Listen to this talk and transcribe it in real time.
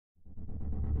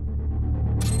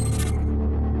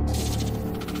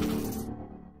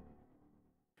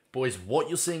boys, what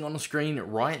you're seeing on the screen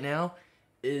right now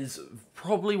is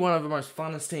probably one of the most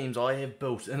funnest teams I have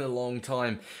built in a long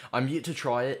time. I'm yet to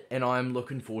try it, and I'm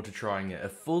looking forward to trying it. A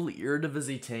full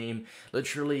Eredivisie team,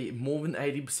 literally more than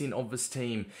 80% of this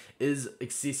team is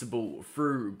accessible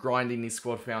through grinding these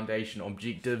squad foundation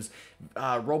objectives.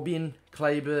 Robin,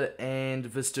 Kleber, and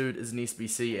this dude is an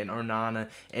SBC, and Onana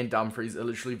and Dumfries are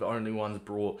literally the only ones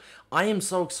brought. I am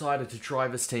so excited to try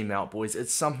this team out, boys.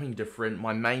 It's something different.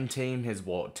 My main team has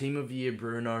what? Team of the Year,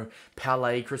 Bruno,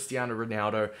 Pelé, Cristiano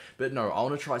Ronaldo. But no, I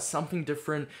want to try something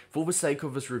different for the sake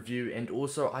of this review, and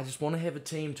also I just want to have a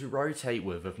team to rotate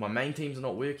with. If my main teams are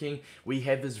not working, we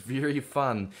have this very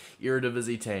fun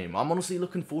Eredivisie team. I'm honestly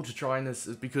looking forward to trying this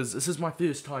because this is my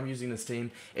first time using this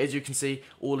team. As you can see,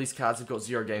 all these cards have got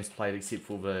 0 games played except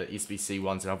for the SBC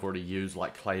ones that I've already used,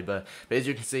 like Kleber. But as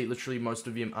you can see, literally most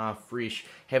of them are fresh.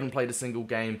 Haven't played a single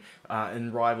game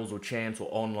in Rivals or Champs or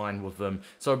online with them.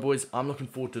 So boys, I'm looking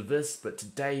forward to this, but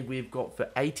today we've got the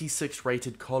 86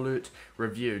 rated Kohlert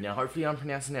review. Now hopefully I'm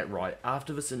pronouncing that right.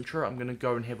 After this intro, I'm going to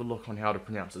go and have a look on how to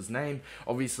pronounce his name.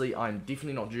 Obviously, I'm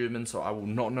definitely not German, so I will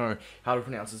not know how to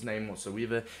pronounce his name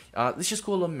whatsoever. Let's just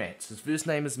call him Mats. His first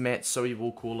name is Mats, so we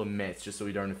will call him Mats, just so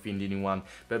we don't offend anyone.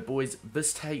 But boys,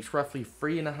 this takes roughly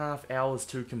 3.5 hours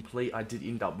to complete. I did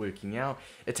end up working out.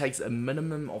 It takes a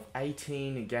minimum of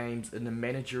 18 games in the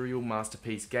managerial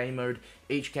masterpiece game mode.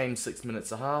 Each game 6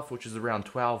 minutes a half, which is around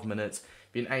 12 minutes.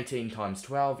 Then 18 times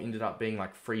 12 ended up being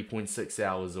like 3.6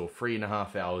 hours or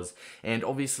 3.5 hours. And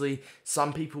obviously,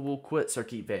 some people will quit, so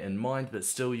keep that in mind. But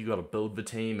still, you got to build the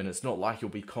team, and it's not like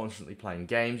you'll be constantly playing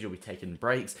games. You'll be taking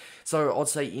breaks. So I'd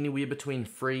say anywhere between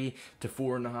 3 to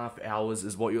 4.5 hours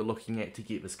is what you're looking at to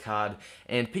get this card.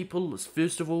 And people,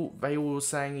 first of all, they were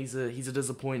saying he's a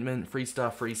disappointment.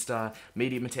 3-star,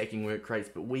 medium attacking work rates.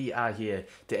 But we are here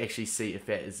to actually see if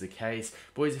that is the case.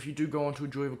 Boys, if you do go on to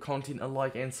enjoy the content, a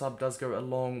like and sub does go a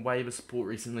long way. The support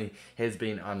recently has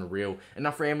been unreal.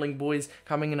 Enough rambling, boys.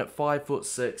 Coming in at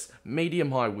 5'6",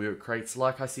 medium high work rates.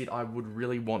 Like I said, I would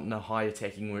really want a high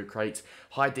attacking work rates,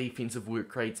 high defensive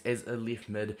work rates as a left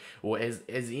mid, or as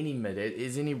any mid,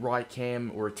 as any right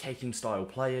cam or attacking style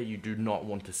player. You do not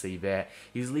want to see that.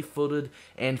 He's left footed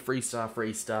and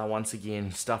 3-star. Once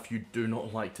again, stuff you do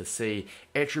not like to see.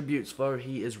 Attributes though,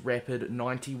 he is rapid,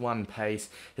 91 pace.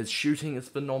 His shooting is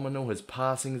phenomenal. His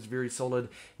passing is very solid.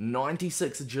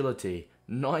 96 agility,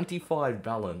 95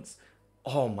 balance.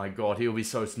 Oh my god, he'll be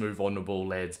so smooth on the ball,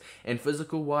 lads. And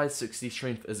physical wise, 60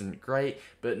 strength isn't great,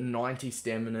 but 90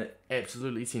 stamina,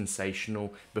 absolutely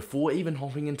sensational. Before even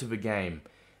hopping into the game,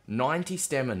 90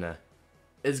 stamina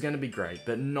is going to be great,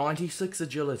 but 96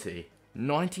 agility,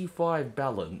 95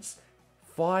 balance,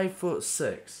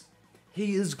 5'6",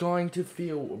 he is going to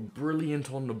feel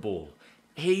brilliant on the ball.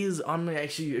 I'm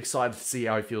actually excited to see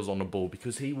how he feels on the ball,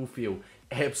 because he will feel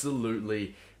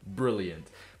absolutely brilliant.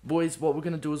 Boys, what we're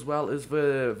going to do as well is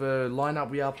the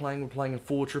lineup we are playing. We're playing a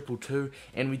 4-2-2,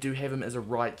 and we do have him as a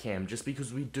right cam, just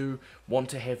because we do want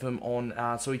to have him on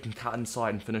so he can cut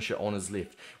inside and finish it on his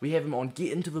left. We have him on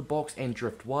get into the box and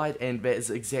drift wide, and that is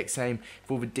the exact same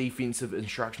for the defensive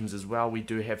instructions as well. We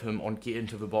do have him on get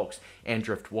into the box and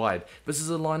drift wide. This is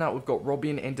a lineup. We've got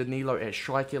Robin and Danilo at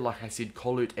striker, like I said,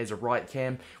 Kohlert as a right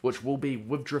cam, which will be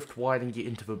with drift wide and get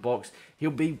into the box.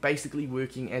 He'll be basically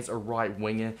working as a right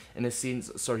winger in a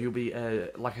sense, so he'll be,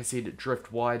 like I said,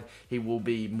 drift wide. He will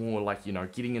be more like, you know,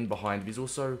 getting in behind. He's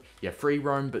also, yeah, free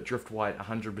roam, but drift wide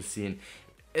 100%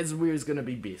 is where he's going to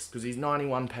be best, because he's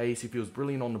 91 pace, he feels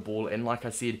brilliant on the ball, and like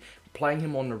I said, playing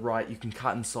him on the right, you can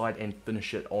cut inside and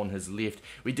finish it on his left.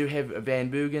 We do have Van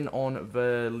Bergen on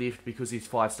the left because he's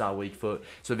 5-star weak foot,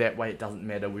 so that way it doesn't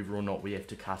matter whether or not we have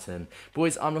to cut in.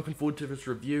 Boys, I'm looking forward to this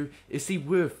review. Is he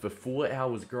worth the 4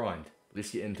 hours grind?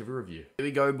 Let's get into the review. Here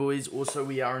we go, boys. Also,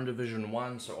 we are in Division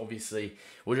 1, so obviously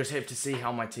we'll just have to see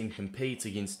how my team competes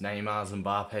against Neymar's,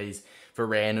 Mbappe's,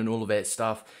 Varane, and all of that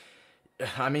stuff.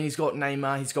 I mean, he's got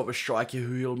Neymar, he's got the striker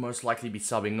who he'll most likely be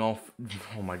subbing off.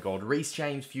 Oh my god, Reece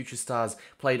James, Future Stars,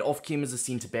 played off-cam as a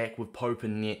centre-back with Pope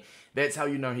and net. That's how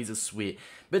you know he's a sweat.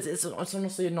 But it's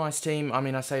honestly a nice team. I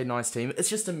mean, I say a nice team. It's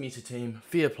just a meta team.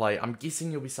 Fair play. I'm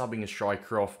guessing you'll be subbing a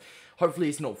striker off. Hopefully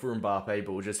it's not for Mbappe,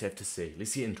 but we'll just have to see.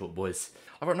 Let's get into it, boys.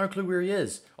 I've got no clue where he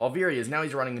is. Oh, there he is. Now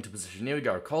he's running into position. There we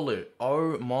go. Kohlert.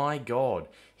 Oh my god.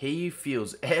 He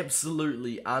feels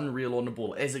absolutely unreal on the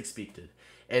ball, as expected.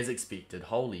 As expected.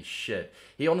 Holy shit.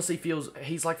 He honestly feels,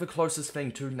 he's like the closest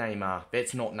thing to Neymar.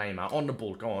 That's not Neymar. On the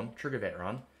ball. Go on. Trigger that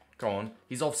run. Go on.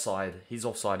 He's offside. He's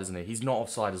offside, isn't he? He's not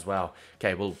offside as well.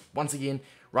 Okay, well, once again,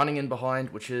 running in behind,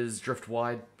 which is drift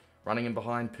wide. Running in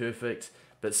behind. Perfect.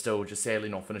 but still, just sadly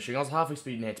not finishing. I was half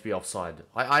expecting that to be offside.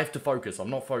 I have to focus. I'm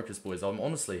not focused, boys. I'm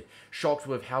honestly shocked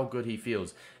with how good he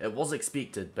feels. It was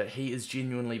expected, but he is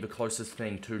genuinely the closest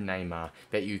thing to Neymar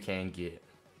that you can get.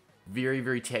 Very,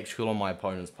 very tactical on my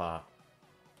opponent's part.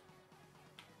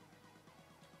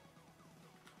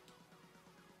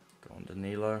 Go on,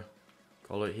 Danilo.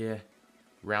 Kohlert here.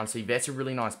 Round C. That's a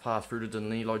really nice pass through to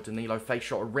Danilo. Danilo fake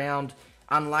shot around.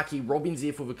 Unlucky. Robin's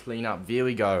there for the cleanup. There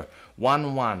we go.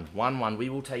 1-1. 1-1. We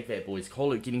will take that, boys.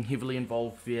 Kohlert getting heavily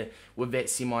involved there with that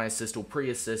semi-assist or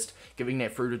pre-assist. Giving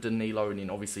that through to Danilo. And then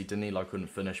obviously Danilo couldn't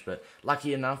finish. But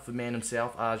lucky enough, the man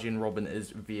himself, Arjen Robben,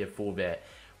 is there for that.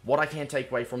 What I can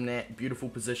take away from that, beautiful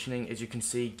positioning. As you can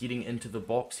see, getting into the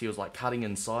box. He was like cutting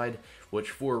inside. Which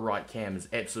for a right cam is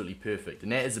absolutely perfect.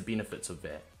 And that is the benefits of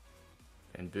that.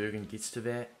 And Bergen gets to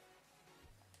that.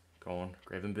 Go on.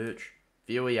 Gravenberch.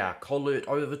 There we are. Kohlert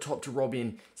over the top to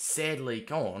Robin. Sadly,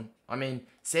 go on. I mean,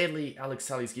 sadly, Alex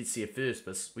Telles gets there first,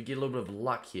 but we get a little bit of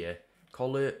luck here.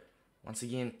 Kohlert, once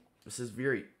again, this is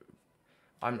very...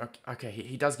 okay,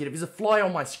 he does get it. There's a fly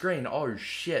on my screen. Oh,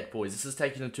 shit, boys. This is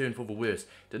taking a turn for the worst.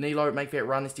 Danilo, make that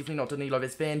run. It's definitely not Danilo.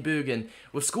 That's Van Bergen.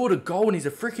 We've scored a goal, and he's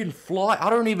a freaking fly. I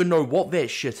don't even know what that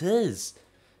shit is.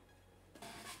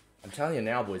 I'm telling you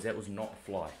now, boys, that was not a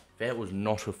fly. That was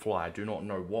not a fly. I do not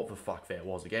know what the fuck that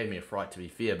was. It gave me a fright, to be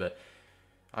fair, but,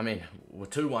 I mean, we're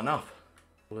 2-1 up.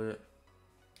 Kohlert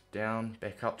down,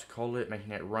 back up to Kohlert, making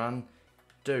that run.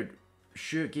 Dude,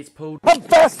 shirt gets pulled. I'm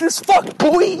fast as fuck,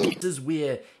 boy! This is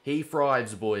where he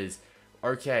thrives, boys.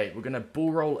 Okay, we're going to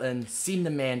bull roll in, send the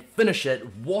man, finish it.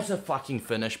 What a fucking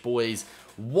finish, boys.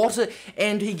 What a...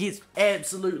 And he gets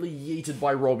absolutely yeeted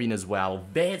by Robin as well.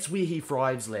 That's where he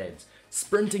thrives, lads.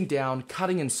 Sprinting down,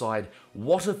 cutting inside,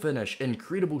 what a finish,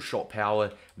 incredible shot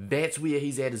power. That's where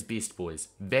he's at his best, boys.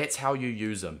 That's how you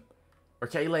use him.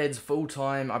 Okay, lads, full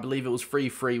time, I believe it was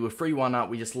 3-3. We're 3-1 up,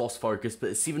 we just lost focus,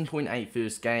 but a 7.8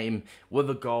 first game with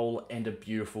a goal and a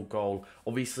beautiful goal.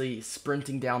 Obviously,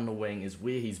 sprinting down the wing is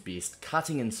where he's best,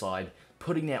 cutting inside,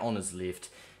 putting that on his left.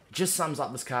 Just sums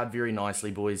up this card very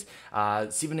nicely, boys.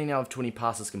 17 out of 20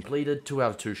 passes completed, 2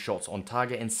 out of 2 shots on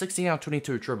target, and 16 out of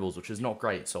 22 dribbles, which is not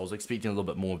great, so I was expecting a little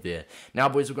bit more there. Now,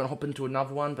 boys, we're going to hop into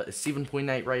another one, but a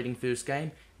 7.8 rating first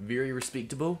game. Very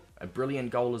respectable. A brilliant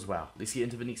goal as well. Let's get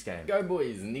into the next game. Go,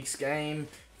 boys. Next game.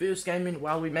 First game,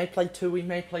 well, we may play 2, we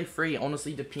may play 3,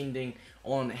 honestly, depending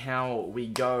on how we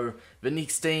go. The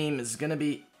next team is going to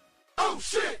be... Oh,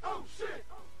 shit! Oh, shit!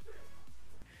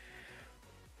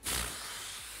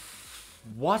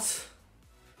 What?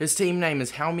 His team name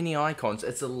is how many icons?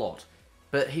 It's a lot.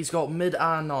 But he's got mid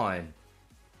R9.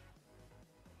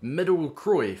 Middle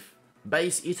Cruyff.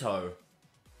 Base Ito.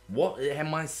 What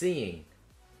am I seeing?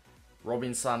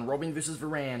 Robin's son. Robin versus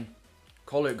Varane.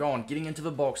 Kohlert gone. Getting into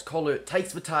the box. Kohlert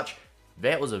takes the touch.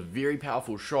 That was a very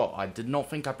powerful shot. I did not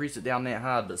think I pressed it down that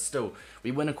hard, but still.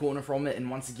 We win a corner from it,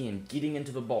 and once again, getting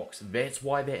into the box. That's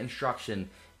why that instruction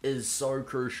is so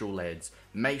crucial, lads.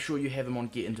 Make sure you have him on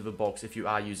get into the box if you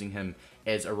are using him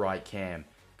as a right cam.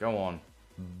 Go on.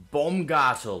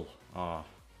 Baumgartel. Oh.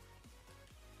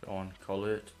 Go on,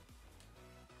 Kohlert.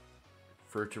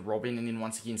 Through to Robin, and then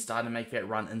once again starting to make that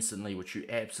run instantly, which you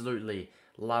absolutely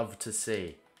love to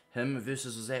see. Him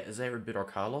versus, is that Roberto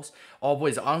Carlos? Oh,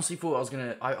 boys, I honestly thought I was going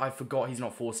to... I forgot he's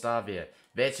not 4-star there.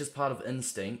 That's just part of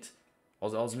instinct. I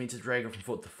was meant to drag it from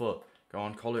foot to foot. Go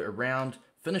on, Kohlert around.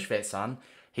 Finish that, son.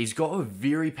 He's got a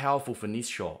very powerful finesse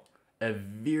shot. A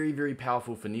very, very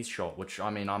powerful finesse shot, which, I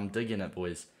mean, I'm digging it,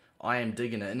 boys. I am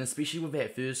digging it, and especially with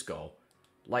that first goal.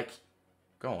 Like,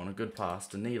 go on, a good pass.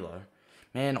 Danilo.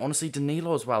 Man, honestly,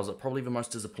 Danilo as well is probably the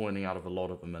most disappointing out of a lot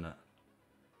of them in it.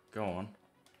 Go on.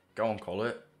 Go on,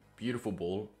 Kohlert. Beautiful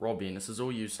ball. Robin, this is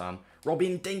all you, son.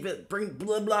 Robin, ding it, bring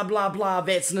blah, blah, blah, blah.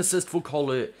 That's an assist for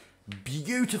Kohlert.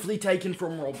 Beautifully taken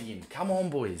from Robin. Come on,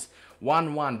 boys.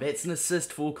 1-1. That's an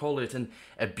assist for Kohlert and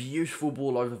a beautiful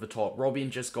ball over the top.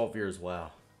 Robin just got there as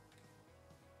well.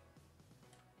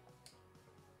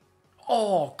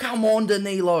 Oh, come on,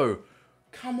 Danilo.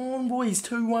 Come on, boys.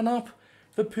 2-1 up.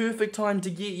 The perfect time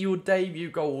to get your debut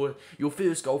goal, your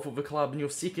first goal for the club in your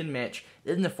second match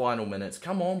in the final minutes.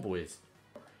 Come on, boys.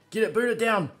 Get it, boot it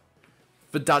down.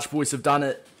 The Dutch boys have done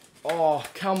it. Oh,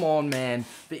 come on, man.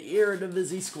 The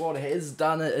Eredivisie squad has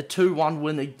done it. A 2-1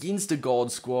 win against a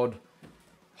God squad.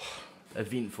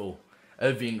 Eventful.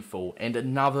 Eventful. And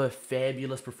another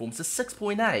fabulous performance. A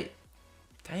 6.8.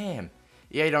 Damn.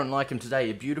 Yeah, you don't like him today.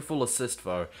 A beautiful assist,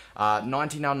 though.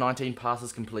 19 out of 19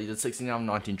 passes completed. 16 out of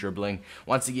 19 dribbling.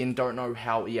 Once again, don't know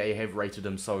how EA have rated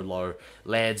him so low.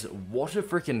 Lads, what a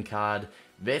freaking card.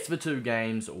 That's the 2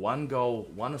 games, 1 goal,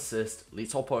 1 assist.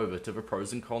 Let's hop over to the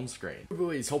pros and cons screen.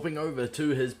 Boys, hopping over to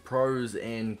his pros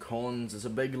and cons. It's a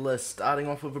big list, starting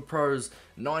off with the pros.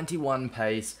 91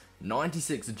 pace,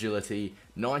 96 agility,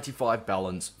 95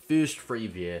 balance, first free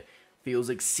there. Feels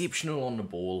exceptional on the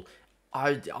ball.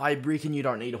 I reckon you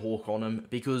don't need a hawk on him,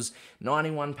 because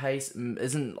 91 pace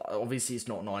isn't, obviously it's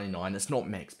not 99, it's not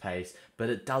max pace, but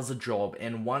it does a job.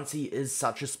 And once he is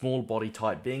such a small body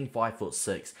type, being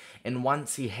 5'6", and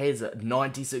once he has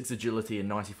 96 agility and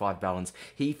 95 balance,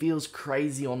 he feels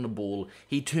crazy on the ball.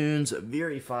 He turns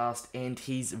very fast and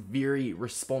he's very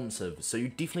responsive, so you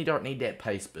definitely don't need that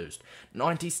pace boost.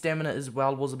 90 stamina as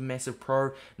well was a massive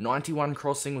pro. 91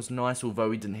 crossing was nice, although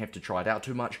we didn't have to try it out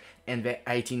too much. And that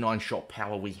 89 shot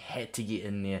power, we had to get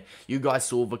in there. You guys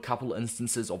saw the couple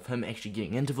instances of him actually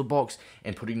getting into the box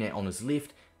and putting that on his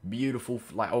left. Beautiful,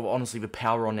 like, honestly, the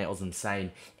power on that was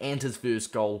insane. And his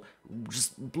first goal,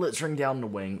 just blitzing down the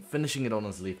wing, finishing it on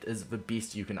his left, is the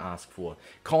best you can ask for.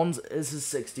 Cons is his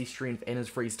 60 strength and his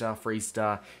free star.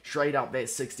 Straight up,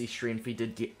 that 60 strength, he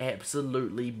did get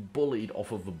absolutely bullied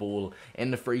off of the ball,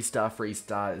 and the free star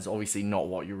is obviously not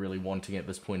what you're really wanting at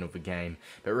this point of the game.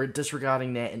 But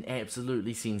disregarding that, an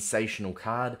absolutely sensational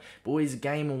card. Boys,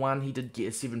 game 1, he did get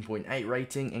a 7.8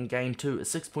 rating, and game 2, a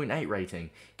 6.8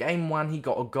 rating. Game 1, he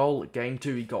got a goal. Game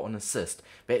 2, he got an assist.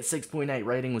 That 6.8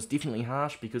 rating was definitely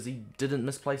harsh because he didn't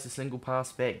misplace a single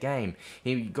pass that game.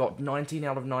 He got 19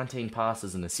 out of 19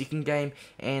 passes in the second game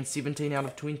and 17 out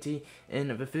of 20 in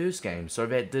the first game. So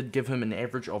that did give him an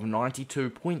average of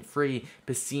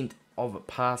 92.3% of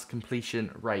pass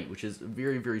completion rate, which is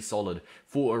very, very solid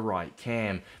for a right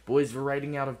cam. Boys, the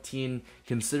rating out of 10,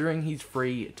 considering he's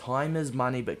free, time is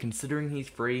money, but considering he's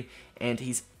free and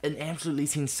he's an absolutely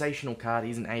sensational card,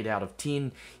 he's an 8 out of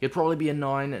 10. He'd probably be a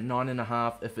 9,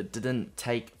 9.5 if it didn't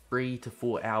take 3 to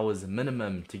 4 hours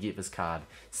minimum to get this card.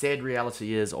 Sad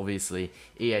reality is, obviously,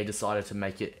 EA decided to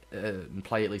make it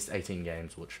play at least 18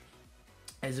 games, which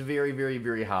is very, very,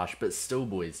 very harsh, but still,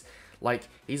 boys. Like,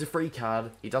 he's a free card,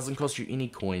 he doesn't cost you any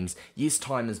coins. Yes,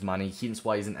 time is money, hence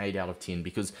why he's an 8 out of 10,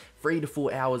 because 3 to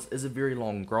 4 hours is a very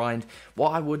long grind.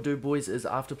 What I would do, boys, is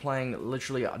after playing,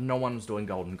 literally, no one was doing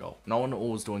golden goal. No one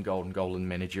was doing golden goal in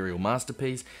Managerial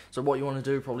Masterpiece. So what you want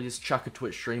to do, probably just chuck a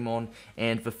Twitch stream on,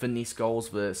 and the finesse goals,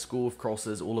 the score of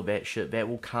crosses, all of that shit, that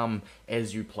will come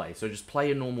as you play. So just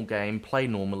play a normal game, play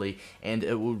normally, and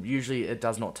it will usually, it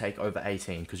does not take over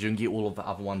 18, because you can get all of the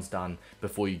other ones done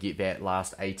before you get that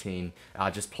last 18.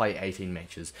 Just play 18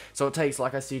 matches. So it takes,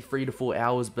 like I said, 3 to 4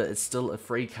 hours, but it's still a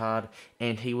free card,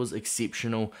 and he was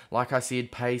exceptional. Like I said,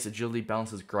 pace, agility,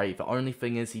 balance is great. The only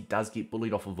thing is he does get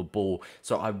bullied off of a ball,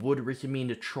 so I would recommend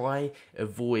to try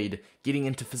avoid getting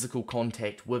into physical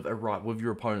contact with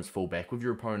your opponent's fullback, with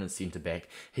your opponent's centre back.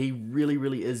 He really,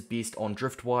 really is best on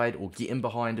drift wide or get in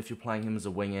behind if you're playing him as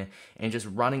a winger, and just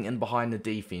running in behind the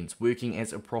defense, working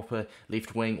as a proper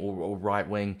left wing or right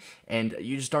wing. And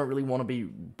you just don't really want to be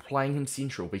playing him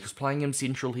central, because playing him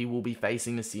central, he will be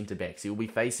facing the centre backs, he will be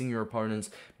facing your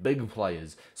opponent's big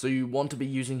players. So you want to be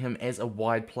using him as a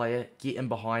wide player, get in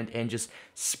behind and just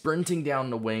sprinting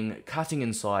down the wing, cutting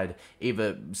inside,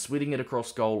 either sweating it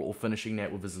across goal or finishing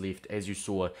that with his left, as you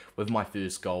saw with my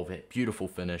first goal, that beautiful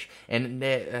finish. And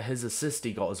that, his assist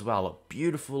he got as well, a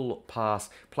beautiful pass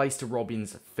placed to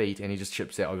Robin's feet, and he just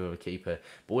chips out over the keeper.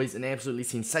 Boys, an absolutely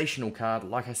sensational card.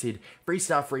 Like I said, free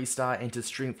star, and to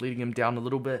strength letting him down a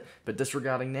little bit, but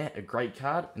disregarding that, a great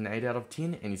card, an 8 out of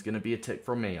 10, and he's going to be a tick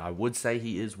from me. I would say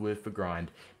he is worth the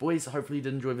grind. Boys, hopefully you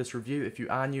did enjoy this review. If you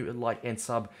are new, a like and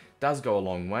sub does go a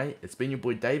long way. It's been your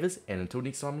boy Davis, and until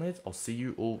next time, lads, I'll see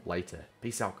you all later.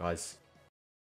 Peace out, guys.